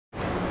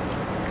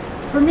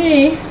For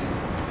me,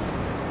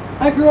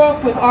 I grew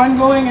up with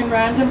ongoing and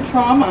random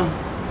trauma,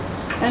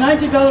 and I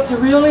developed a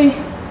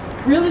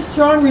really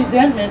strong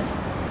resentment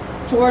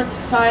towards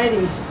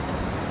society.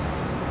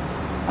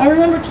 I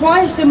remember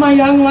twice in my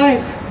young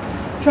life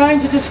trying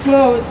to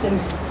disclose and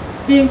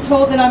being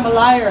told that I'm a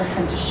liar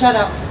and to shut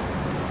up.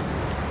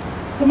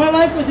 So my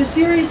life was a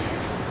series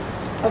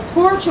of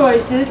poor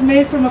choices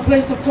made from a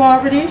place of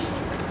poverty,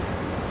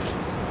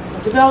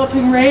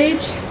 developing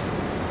rage,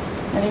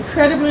 and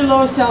incredibly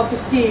low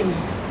self-esteem.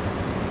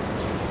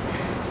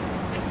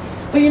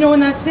 But you know, when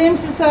that same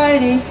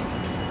society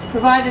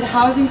provided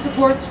housing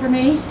supports for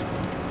me,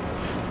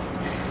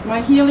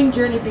 my healing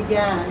journey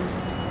began.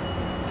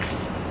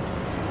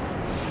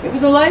 It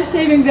was a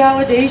life-saving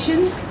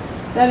validation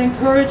that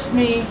encouraged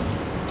me.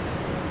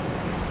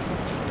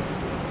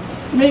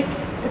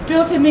 It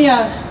built in me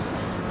a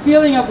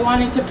feeling of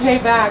wanting to pay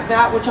back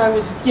that which I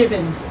was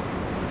given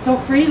so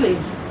freely,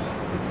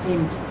 it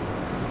seemed.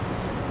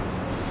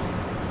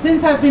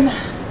 Since I've been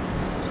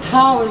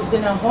housed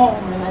in a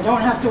home and I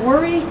don't have to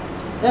worry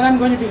that I'm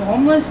going to be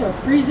homeless or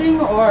freezing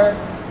or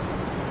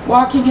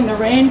walking in the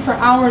rain for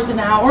hours and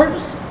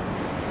hours,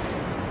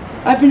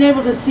 I've been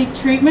able to seek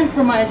treatment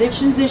for my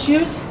addictions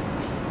issues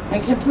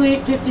and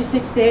complete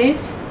 56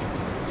 days.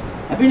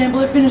 I've been able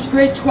to finish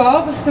grade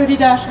 12,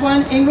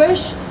 30-1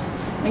 English,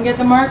 and get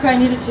the mark I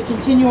needed to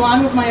continue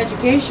on with my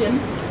education.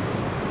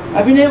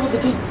 I've been able to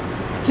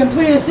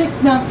complete a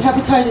 6-month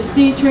hepatitis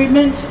C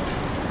treatment.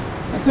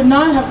 I could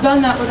not have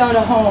done that without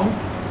a home.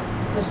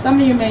 So some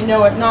of you may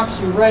know it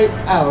knocks you right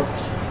out.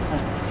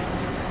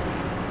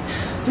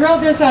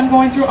 Throughout this, I'm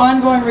going through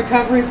ongoing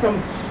recovery from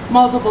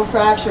multiple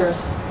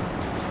fractures,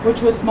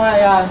 which was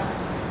my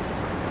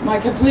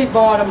complete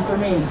bottom for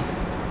me.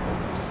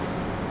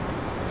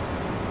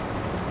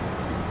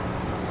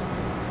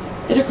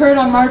 It occurred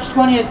on March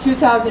 20th,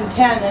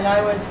 2010, and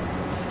I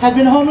had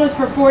been homeless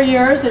for 4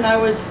 years, and I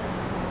was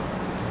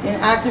in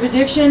active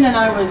addiction, and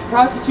I was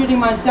prostituting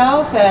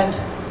myself, and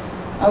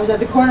I was at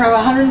the corner of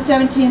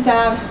 117th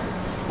Ave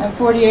and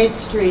 48th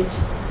Street.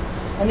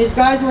 And these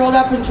guys rolled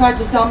up and tried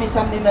to sell me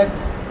something that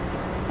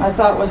I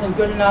thought wasn't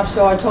good enough,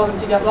 so I told them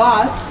to get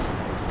lost,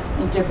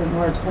 in different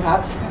words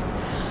perhaps,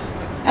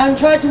 and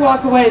tried to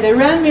walk away. They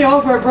ran me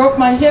over, broke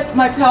my hip,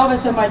 my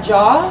pelvis, and my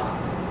jaw.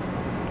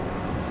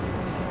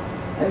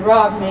 They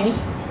robbed me.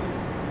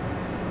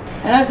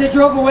 And as they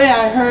drove away,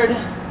 I heard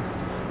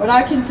what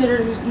I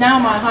considered, who's now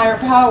my higher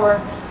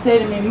power, say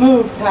to me,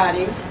 "Move,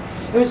 Patty."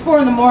 It was 4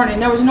 in the morning,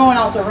 there was no one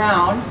else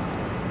around.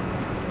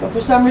 But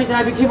for some reason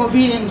I became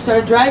obedient and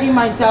started dragging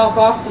myself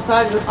off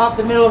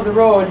the middle of the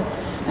road,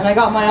 and I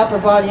got my upper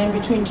body in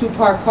between 2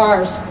 parked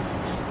cars.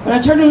 When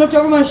I turned and looked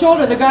over my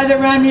shoulder, the guy that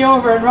ran me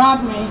over and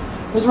robbed me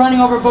was running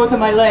over both of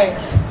my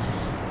legs.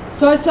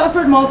 So I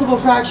suffered multiple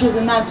fractures,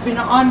 and that's been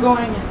an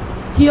ongoing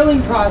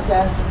healing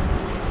process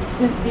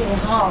since being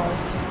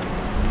housed.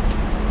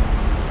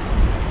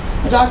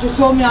 The doctors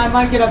told me I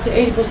might get up to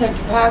 80%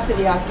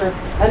 capacity after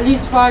at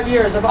least 5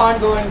 years of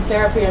ongoing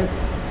therapy, and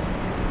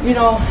you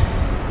know,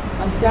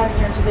 I'm standing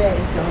here today,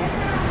 so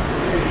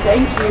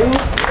thank you.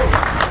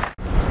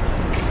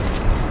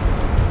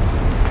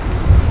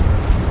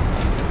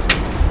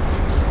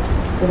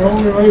 But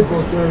only life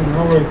out there, you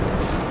know, like,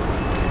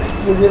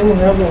 well, you don't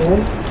have a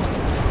home.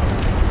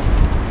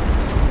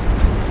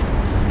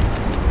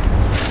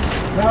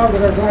 Now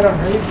that I got on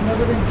rates and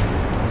everything,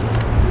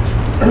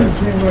 it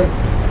seems like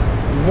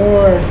the more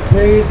I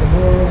pay, the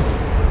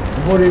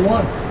more they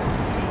want.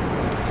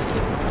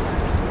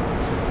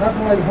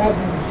 Nothing like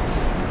having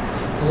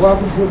to walk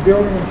into a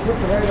building and flip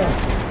it right off.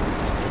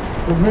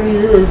 For many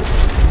years,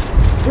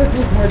 this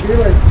was my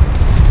daylight.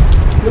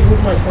 This was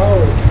my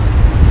power.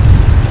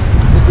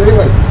 The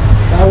daylight.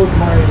 That was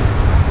my,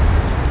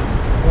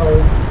 when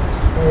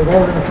I was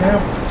out in the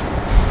camp.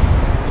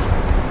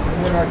 And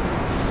when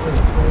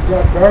it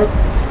got dark,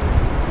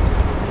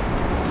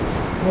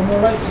 no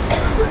more light.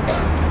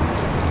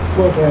 Of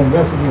course, I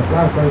invested in a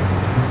flashlight.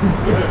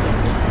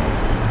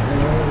 You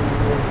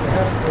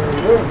have to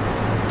learn.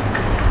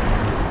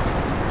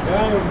 Yeah,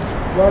 I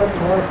got a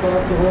lot of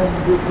foster home,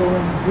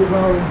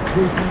 juvenile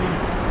institutions,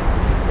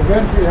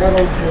 eventually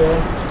adult jail.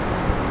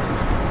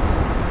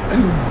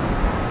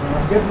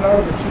 I'm getting out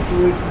of the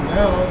situation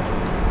now.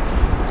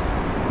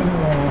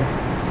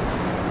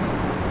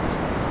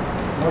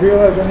 I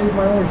realize I need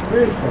my own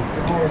space. Like,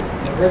 you know,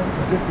 I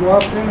just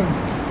walked in and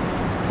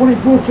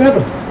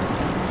 24/7.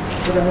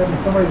 But I had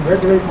somebody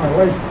regulate my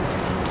life.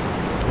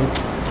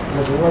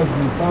 As it was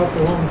in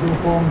foster homes, group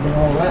homes, and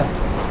all that.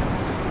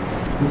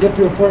 You get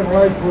to a point in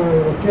life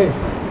where, okay,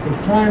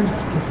 it's time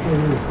to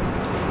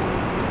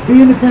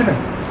be independent.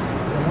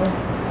 You know?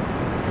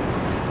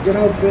 Get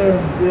out there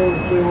and be able to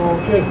say, well,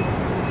 okay,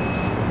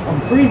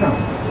 I'm free now.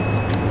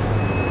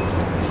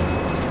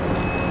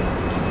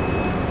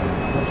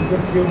 That's a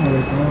good feeling,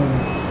 like, you know.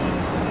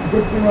 It's a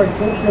good thing, like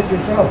folks like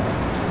yourself,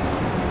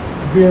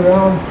 to be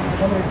around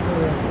somebody to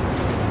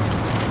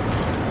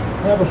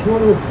have a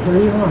shoulder to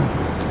lean on.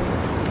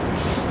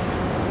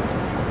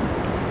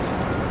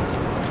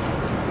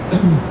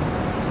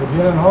 But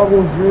Yeah, and all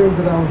those years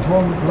that I was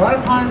home, a lot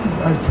of times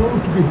I chose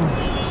to be home.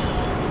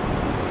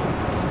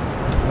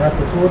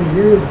 After 40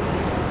 years,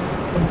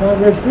 sometimes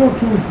I still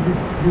choose to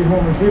be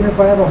homeless, even if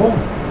I have a home.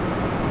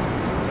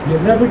 You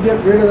never get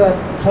rid of that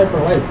type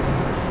of life.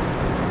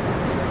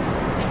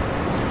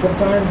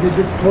 Sometimes you're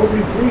just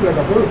totally free like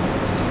a bird.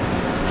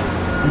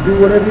 You do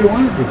whatever you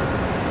want to do.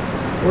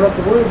 You don't have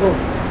to worry about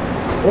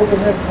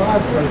overhead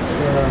costs like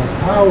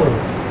power.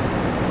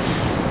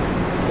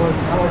 Of course,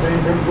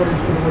 nowadays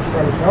everybody's pretty much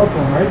got a cell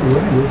phone. I do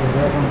anyway, but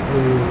I have one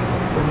for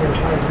pretty much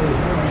 5 years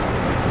now.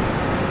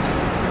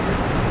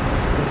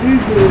 But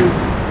these are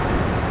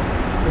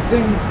the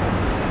thing,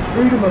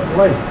 freedom of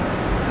life.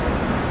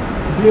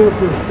 To be able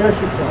to express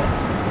yourself.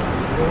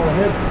 Go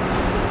ahead.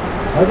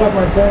 I got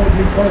my phone with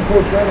me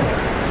 24/7.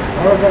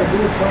 All I gotta do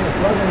is find a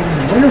plug in. In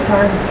the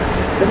wintertime,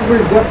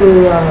 everybody's got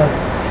their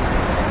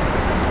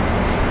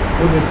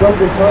where they plug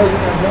their cars in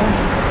at home.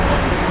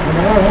 When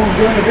they're not home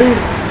during the day,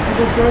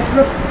 people charge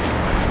flip.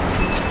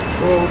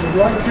 So there's a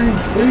lot of things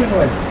free in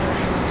life.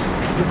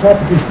 You just have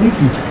to be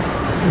sneaky.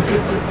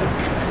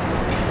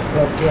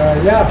 But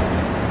yeah,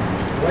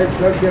 life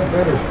does get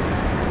better.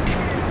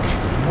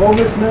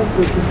 Homelessness,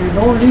 there should be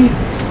no need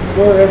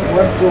for that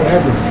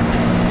whatsoever.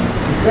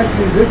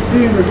 Especially this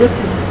being the richest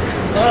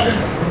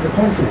province in the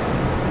country.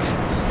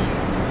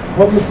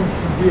 Homelessness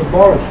should be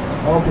abolished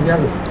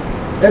altogether.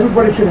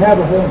 Everybody should have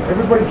a home.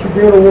 Everybody should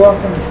be able to walk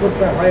in and flip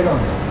that light on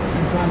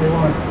anytime they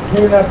want.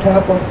 Turn that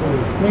tap on for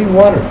clean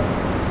water.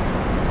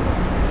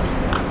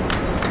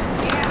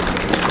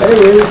 Yeah.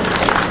 Anyways,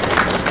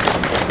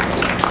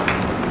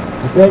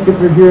 I thank you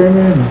for hearing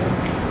me, and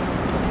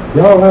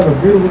y'all have a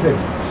beautiful day.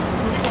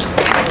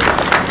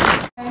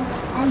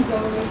 I'm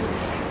Zoe.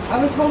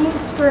 I was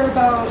homeless for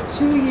about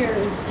 2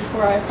 years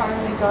before I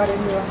finally got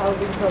into a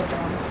housing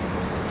program.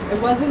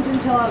 It wasn't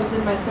until I was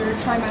in my 3rd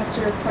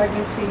trimester of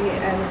pregnancy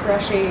and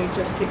fresh age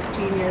of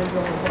 16 years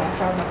old that I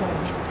found a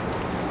home.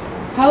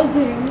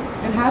 Housing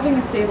and having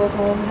a stable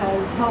home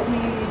has helped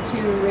me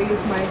to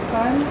raise my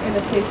son in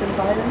a safe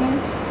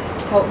environment,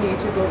 helped me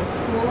to go to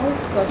school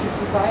so I could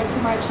provide for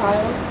my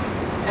child,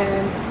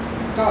 and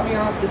got me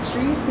off the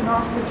streets and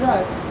off the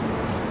drugs.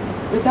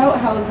 Without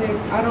housing,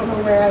 I don't know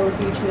where I would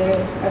be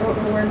today. I don't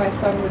know where my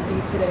son would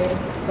be today,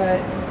 but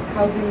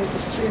housing is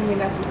extremely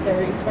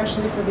necessary,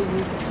 especially for the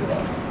youth of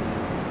today.